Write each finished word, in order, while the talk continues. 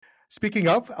Speaking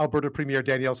of, Alberta Premier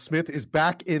Danielle Smith is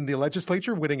back in the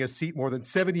legislature, winning a seat more than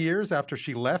 7 years after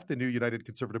she left. The new United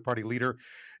Conservative Party leader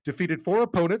defeated 4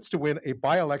 opponents to win a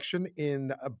by-election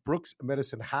in Brooks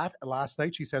Medicine Hat last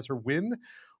night. She says her win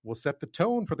will set the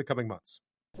tone for the coming months.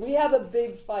 We have a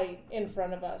big fight in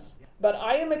front of us, but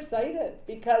I am excited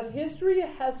because history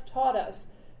has taught us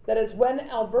that it's when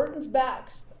Albertans'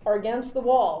 backs are against the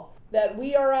wall that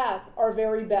we are at our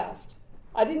very best.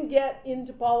 I didn't get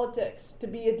into politics to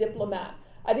be a diplomat.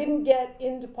 I didn't get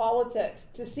into politics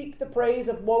to seek the praise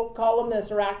of woke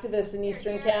columnists or activists in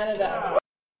Eastern Canada.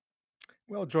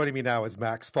 Well, joining me now is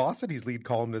Max Fawcett. He's lead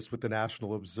columnist with the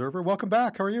National Observer. Welcome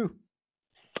back. How are you?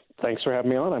 Thanks for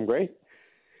having me on. I'm great.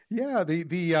 Yeah, the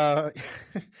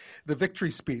the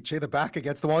victory speech, the back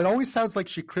against the wall. It always sounds like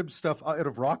she cribs stuff out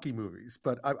of Rocky movies,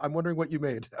 but I'm wondering what you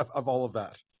made of all of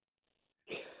that.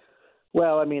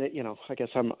 Well, I mean, I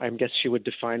guess she would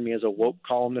define me as a woke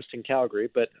columnist in Calgary,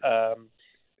 but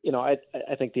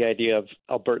I think the idea of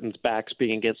Albertans' backs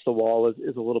being against the wall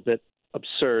is a little bit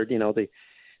absurd.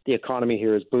 The economy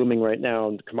here is booming right now,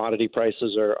 and commodity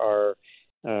prices are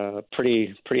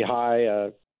pretty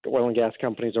high. Oil and gas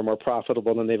companies are more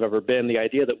profitable than they've ever been. The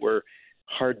idea that we're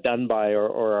hard done by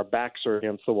or our backs are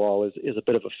against the wall is a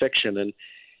bit of a fiction, and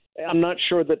I'm not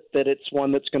sure that it's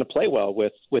one that's going to play well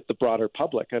with the broader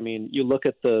public. I mean, you look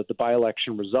at the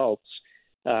by-election results.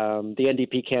 The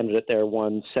NDP candidate there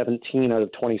won 17 out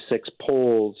of 26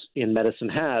 polls in Medicine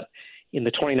Hat. In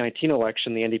the 2019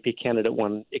 election, the NDP candidate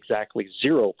won exactly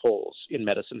 0 polls in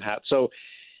Medicine Hat. So,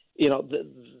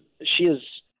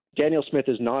 Danielle Smith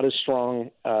is not as strong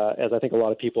as I think a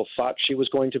lot of people thought she was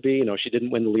going to be. She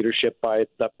didn't win the leadership by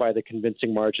the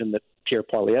convincing margin that Pierre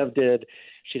Poilievre did.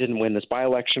 She didn't win this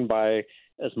by-election by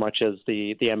as much as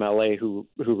the MLA who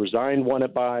resigned won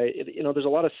it by. There's a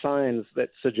lot of signs that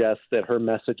suggest that her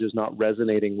message is not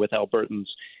resonating with Albertans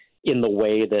in the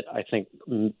way that I think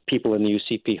people in the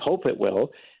UCP hope it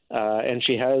will. And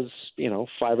she has,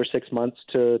 5 or 6 months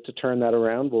to turn that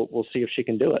around. We'll see if she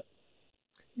can do it.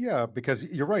 Yeah, because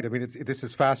you're right. I mean, this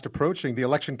is fast approaching. The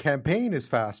election campaign is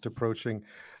fast approaching.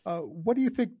 What do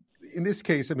you think in this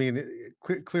case? I mean,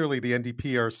 clearly the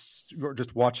NDP are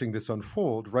just watching this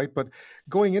unfold, right? But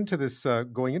going into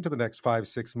the next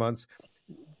 5-6 months,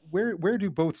 where do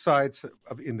both sides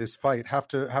in this fight have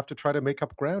to try to make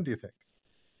up ground, do you think?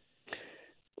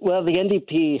 Well, the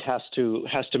NDP has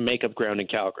to make up ground in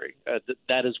Calgary.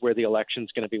 That is where the election is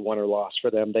going to be won or lost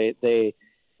for them. They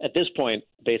at this point,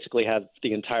 basically have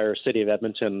the entire city of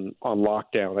Edmonton on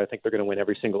lockdown. I think they're going to win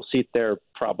every single seat there,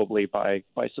 probably by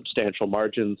substantial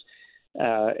margins.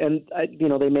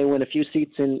 They may win a few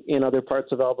seats in other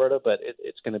parts of Alberta, but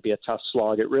it's going to be a tough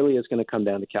slog. It really is going to come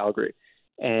down to Calgary.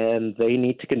 And they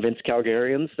need to convince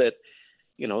Calgarians that,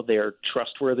 they're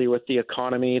trustworthy with the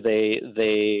economy.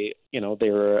 They're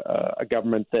a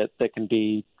government that can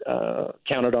be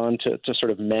counted on to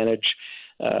sort of manage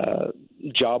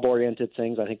job-oriented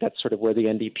things. I think that's sort of where the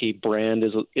NDP brand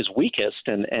is weakest,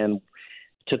 and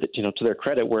to their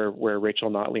credit, where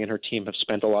Rachel Notley and her team have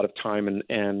spent a lot of time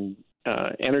and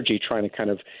energy trying to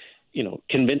kind of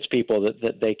convince people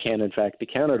that they can in fact be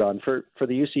counted on. For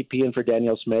the UCP and for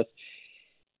Danielle Smith,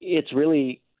 it's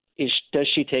really does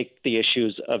she take the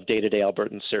issues of day-to-day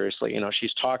Albertans seriously?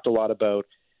 She's talked a lot about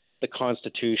the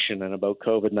Constitution and about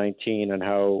COVID-19 and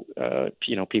how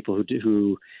people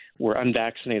who were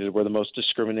unvaccinated were the most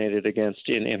discriminated against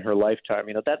in her lifetime.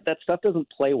 That stuff doesn't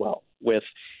play well with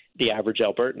the average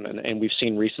Albertan, and we've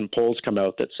seen recent polls come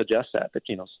out that suggest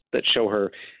that show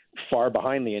her far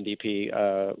behind the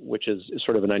NDP, which is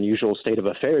sort of an unusual state of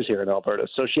affairs here in Alberta.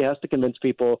 So she has to convince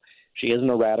people she isn't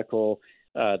a radical,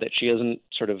 that she isn't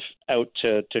sort of out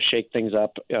to shake things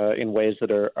up in ways that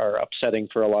are upsetting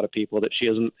for a lot of people, that she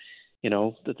isn't,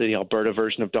 the Alberta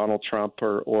version of Donald Trump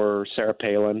or Sarah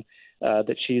Palin,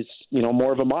 that she's,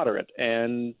 more of a moderate.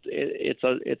 And it's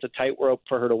a tightrope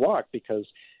for her to walk, because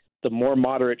the more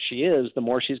moderate she is, the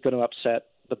more she's going to upset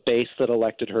the base that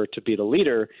elected her to be the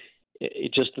leader,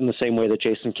 just in the same way that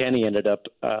Jason Kenney ended up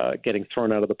getting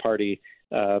thrown out of the party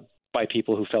by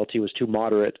people who felt he was too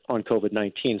moderate on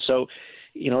COVID-19. So,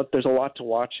 there's a lot to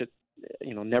watch.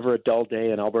 Never a dull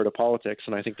day in Alberta politics,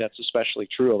 and I think that's especially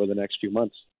true over the next few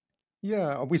months.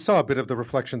 Yeah, we saw a bit of the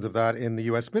reflections of that in the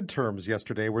U.S. midterms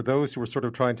yesterday, where those who were sort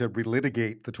of trying to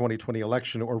relitigate the 2020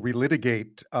 election or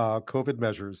relitigate COVID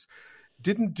measures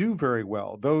didn't do very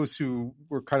well. Those who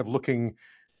were kind of looking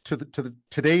to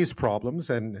today's problems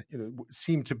and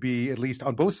seem to be, at least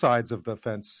on both sides of the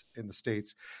fence in the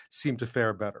States, seem to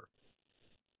fare better.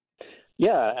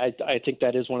 Yeah, I think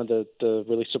that is one of the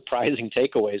really surprising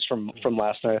takeaways from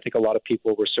last night. I think a lot of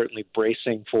people were certainly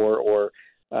bracing for or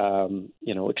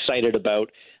excited about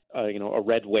a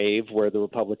red wave where the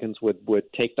Republicans would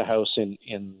take the House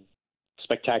in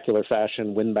spectacular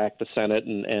fashion, win back the Senate,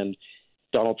 and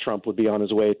Donald Trump would be on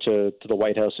his way to the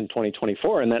White House in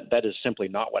 2024. And that is simply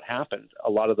not what happened. A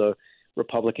lot of the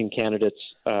Republican candidates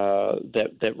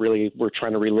that really were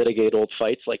trying to relitigate old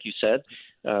fights, like you said,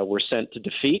 were sent to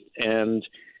defeat. And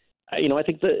I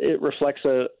think that it reflects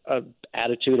a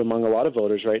attitude among a lot of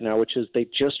voters right now, which is they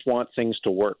just want things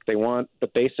to work. They want the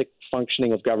basic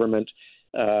functioning of government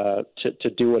to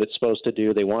do what it's supposed to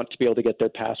do. They want to be able to get their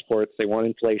passports. They want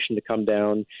inflation to come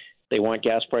down. They want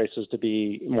gas prices to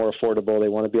be more affordable. They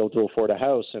want to be able to afford a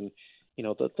house. And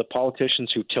the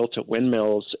politicians who tilt at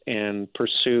windmills and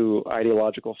pursue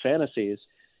ideological fantasies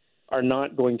are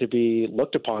not going to be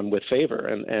looked upon with favor.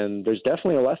 And there's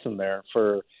definitely a lesson there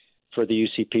for the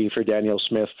UCP, for Danielle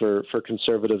Smith, for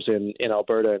conservatives in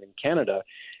Alberta and in Canada.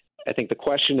 I think the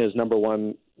question is, number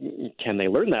one, can they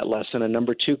learn that lesson? And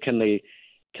number two, can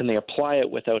they apply it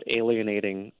without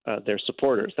alienating their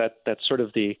supporters? That's sort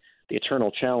of the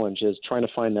eternal challenge, is trying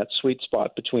to find that sweet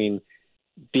spot between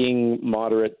being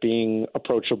moderate, being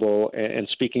approachable, and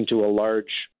speaking to a large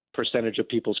percentage of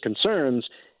people's concerns,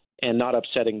 and not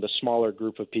upsetting the smaller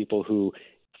group of people who,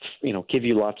 give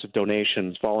you lots of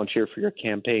donations, volunteer for your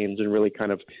campaigns, and really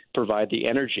kind of provide the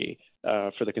energy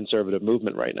for the conservative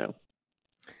movement right now.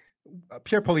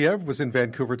 Pierre Poilievre was in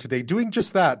Vancouver today doing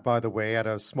just that, by the way, at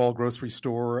a small grocery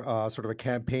store, sort of a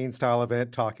campaign-style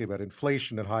event, talking about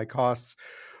inflation and high costs.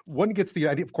 One gets the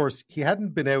idea, of course, he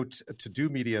hadn't been out to do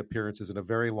media appearances in a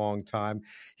very long time.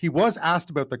 He was asked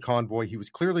about the convoy. He was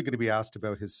clearly going to be asked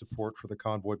about his support for the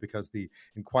convoy because the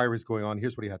inquiry is going on.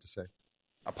 Here's what he had to say.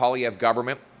 A Poilievre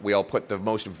government will put the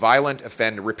most violent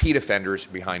repeat offenders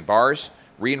behind bars,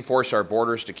 reinforce our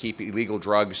borders to keep illegal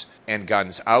drugs and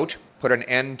guns out, put an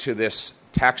end to this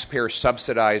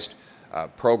taxpayer-subsidized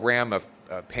program of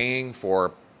paying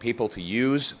for people to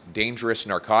use dangerous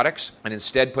narcotics, and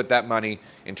instead put that money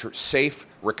into safe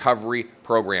recovery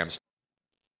programs.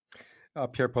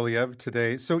 Pierre Poilievre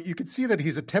today. So you can see that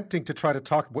he's attempting to try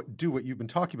to do what you've been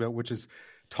talking about, which is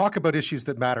talk about issues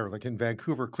that matter. Like in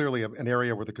Vancouver, clearly an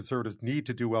area where the Conservatives need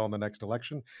to do well in the next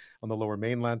election on the Lower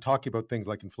Mainland, talking about things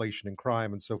like inflation and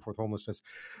crime and so forth, homelessness.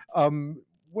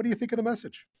 What do you think of the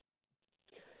message?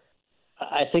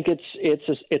 I think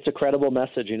it's a credible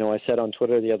message. I said on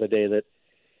Twitter the other day that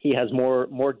he has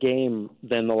more game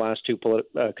than the last two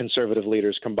conservative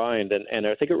leaders combined, and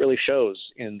I think it really shows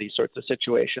in these sorts of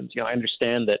situations. I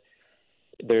understand that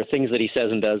there are things that he says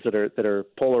and does that are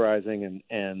polarizing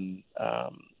and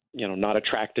not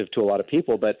attractive to a lot of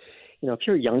people. But if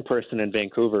you're a young person in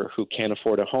Vancouver who can't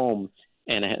afford a home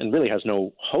and really has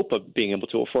no hope of being able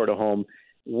to afford a home,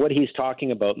 what he's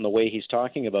talking about and the way he's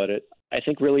talking about it, I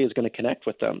think really is going to connect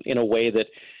with them in a way that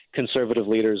conservative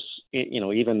leaders,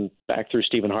 even back through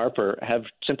Stephen Harper, have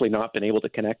simply not been able to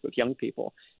connect with young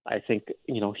people. I think,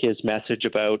 his message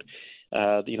about,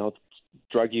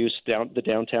 drug use down the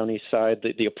downtown east side,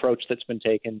 the approach that's been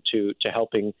taken to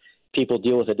helping people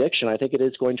deal with addiction, I think it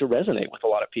is going to resonate with a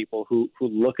lot of people who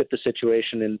look at the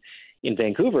situation in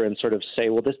Vancouver and sort of say,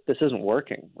 well, this isn't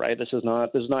working, right? This is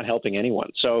not helping anyone.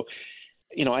 So,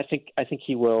 I think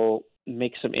he will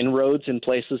make some inroads in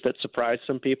places that surprise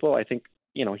some people. I think,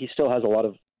 he still has a lot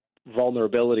of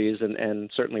vulnerabilities, and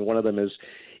certainly one of them is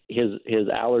his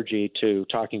allergy to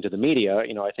talking to the media.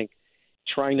 I think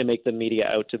trying to make the media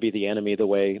out to be the enemy the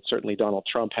way certainly Donald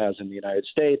Trump has in the United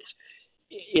States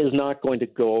is not going to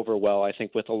go over well, I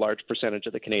think, with a large percentage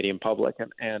of the Canadian public.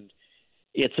 And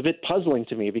it's a bit puzzling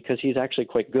to me because he's actually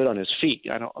quite good on his feet.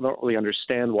 I don't really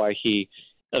understand why he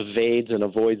evades and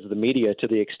avoids the media to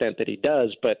the extent that he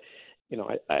does, but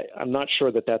I'm not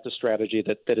sure that that's a strategy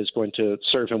that is going to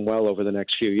serve him well over the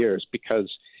next few years,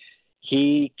 because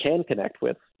he can connect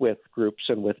with groups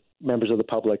and with members of the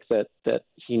public that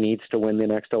he needs to win the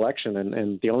next election.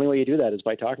 And the only way you do that is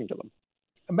by talking to them.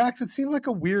 Max, it seemed like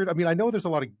I know there's a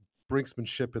lot of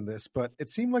brinksmanship in this, but it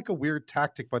seemed like a weird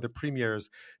tactic by the premiers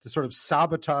to sort of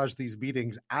sabotage these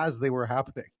meetings as they were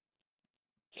happening.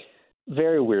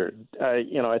 Very weird.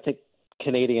 I think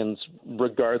Canadians,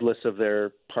 regardless of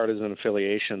their partisan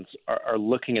affiliations, are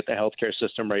looking at the healthcare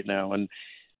system right now and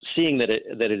seeing that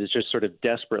it is just sort of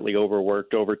desperately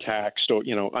overworked, overtaxed, or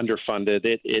underfunded.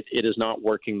 It is not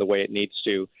working the way it needs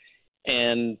to,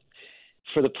 and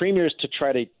for the premiers to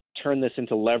try to turn this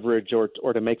into leverage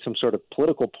or to make some sort of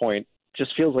political point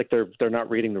just feels like they're not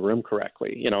reading the room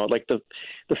correctly. Like the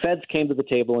feds came to the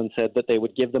table and said that they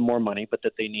would give them more money, but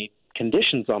that they need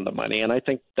conditions on the money. And I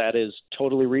think that is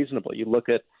totally reasonable. You look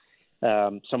at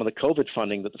some of the COVID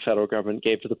funding that the federal government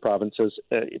gave to the provinces,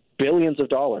 billions of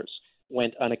dollars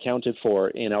went unaccounted for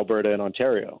in Alberta and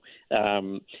Ontario.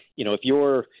 If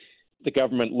you're the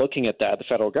government looking at that, the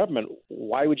federal government,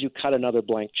 why would you cut another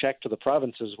blank check to the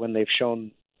provinces when they've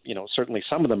shown, certainly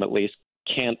some of them at least,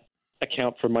 can't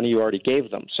account for money you already gave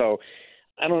them? So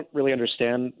I don't really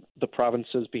understand the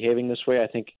provinces behaving this way. I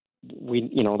think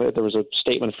there was a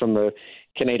statement from the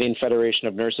Canadian Federation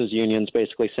of Nurses Unions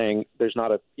basically saying there's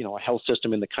not a health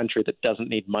system in the country that doesn't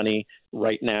need money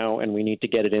right now, and we need to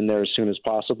get it in there as soon as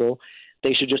possible.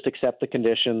 They should just accept the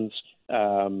conditions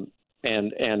and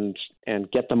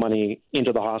get the money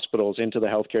into the hospitals, into the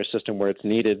healthcare system where it's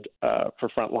needed for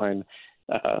frontline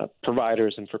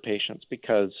providers and for patients,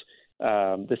 because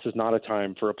this is not a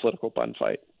time for a political bun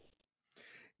fight.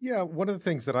 Yeah, one of the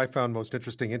things that I found most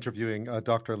interesting interviewing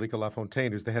Dr. Alika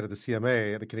Lafontaine, who's the head of the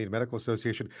CMA, the Canadian Medical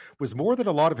Association, was more that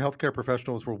a lot of healthcare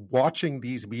professionals were watching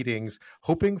these meetings,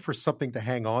 hoping for something to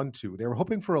hang on to. They were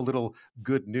hoping for a little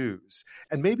good news.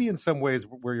 And maybe in some ways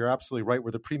where you're absolutely right,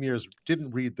 where the premiers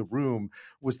didn't read the room,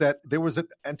 was that there was an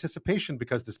anticipation,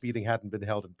 because this meeting hadn't been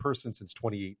held in person since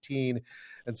 2018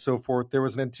 and so forth. There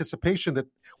was an anticipation that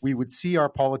we would see our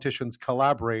politicians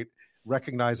collaborate,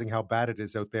 recognizing how bad it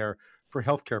is out there for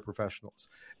healthcare professionals.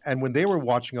 And when they were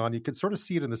watching on, you could sort of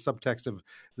see it in the subtext of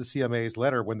the CMA's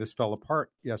letter when this fell apart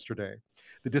yesterday.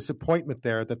 The disappointment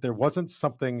there that there wasn't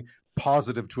something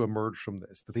positive to emerge from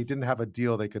this, that they didn't have a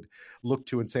deal they could look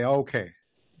to and say, oh, okay,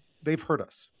 they've heard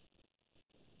us.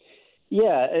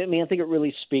 Yeah, I think it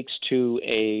really speaks to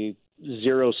a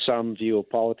zero-sum view of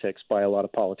politics by a lot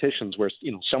of politicians, where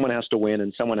someone has to win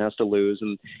and someone has to lose,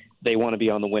 and they want to be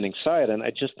on the winning side. And I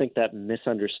just think that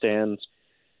misunderstands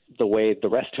the way the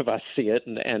rest of us see it,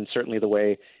 and certainly the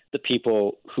way the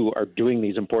people who are doing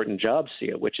these important jobs see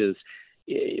it, which is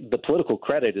the political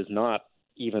credit is not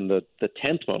even the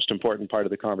 10th most important part of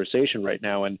the conversation right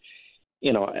now. And,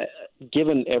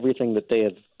 given everything that they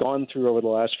have gone through over the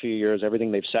last few years,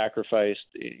 everything they've sacrificed,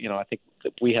 I think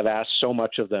that we have asked so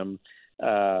much of them,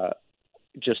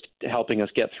 just helping us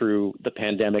get through the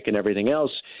pandemic and everything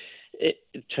else,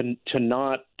 to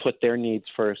not put their needs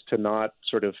first, to not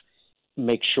sort of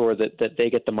make sure that they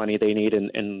get the money they need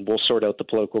and we'll sort out the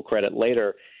political credit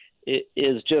later, it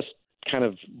is just kind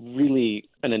of really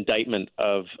an indictment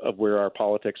of where our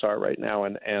politics are right now.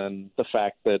 And the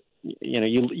fact that,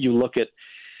 you look at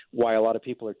why a lot of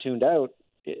people are tuned out,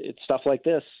 it's stuff like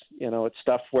this, it's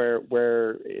stuff where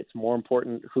it's more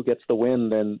important who gets the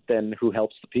win than who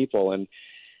helps the people. And,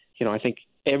 I think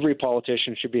every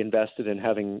politician should be invested in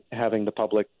having the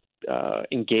public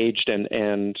engaged and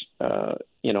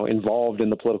involved in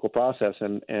the political process,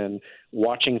 and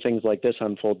watching things like this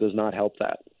unfold does not help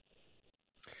that.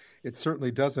 It certainly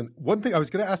doesn't. One thing I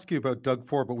was going to ask you about Doug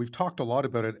Ford, but we've talked a lot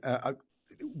about it.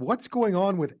 What's going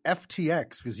on with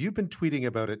FTX? Because you've been tweeting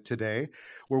about it today.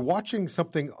 We're watching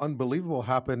something unbelievable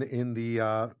happen in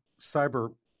the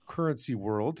cyber currency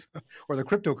world, or the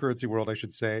cryptocurrency world, I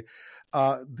should say.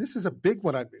 This is a big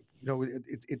one.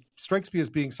 It strikes me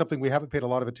as being something we haven't paid a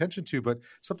lot of attention to, but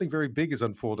something very big is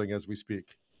unfolding as we speak.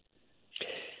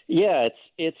 Yeah,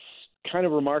 it's kind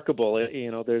of remarkable.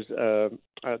 There's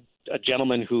a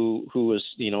gentleman who was,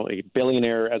 a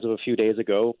billionaire as of a few days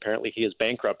ago. Apparently he is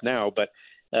bankrupt now, but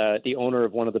the owner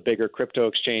of one of the bigger crypto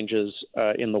exchanges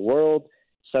in the world,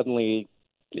 suddenly,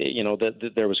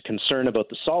 there was concern about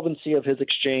the solvency of his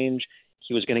exchange.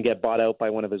 He was going to get bought out by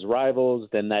one of his rivals.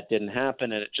 Then that didn't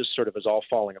happen, and it just sort of is all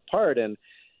falling apart. And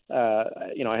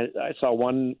I saw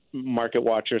one market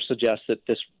watcher suggest that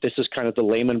this is kind of the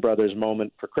Lehman Brothers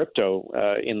moment for crypto,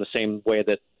 in the same way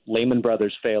that Lehman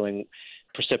Brothers failing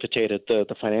precipitated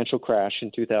the financial crash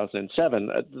in 2007.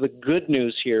 The good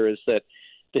news here is that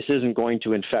this isn't going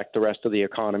to infect the rest of the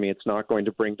economy. It's not going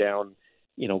to bring down,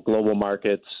 global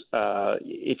markets.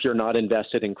 If you're not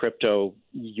invested in crypto,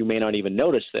 you may not even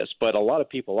notice this, but a lot of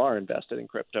people are invested in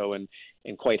crypto and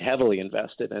quite heavily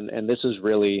invested. And this is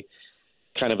really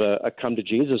kind of a come to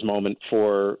Jesus moment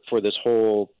for this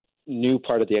whole new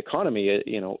part of the economy.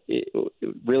 It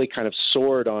really kind of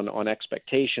soared on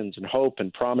expectations and hope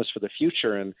and promise for the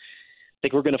future. And I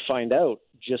think we're going to find out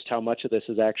just how much of this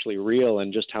is actually real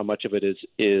and just how much of it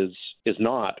is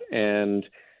not. And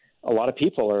a lot of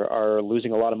people are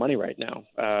losing a lot of money right now.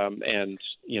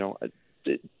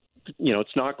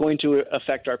 It's not going to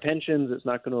affect our pensions. It's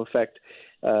not going to affect,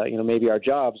 maybe our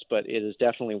jobs, but it is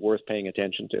definitely worth paying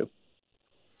attention to.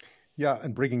 Yeah,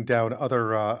 and bringing down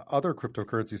other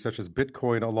cryptocurrencies such as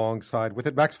Bitcoin alongside with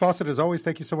it. Max Fawcett, as always,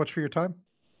 thank you so much for your time.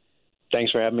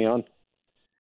 Thanks for having me on.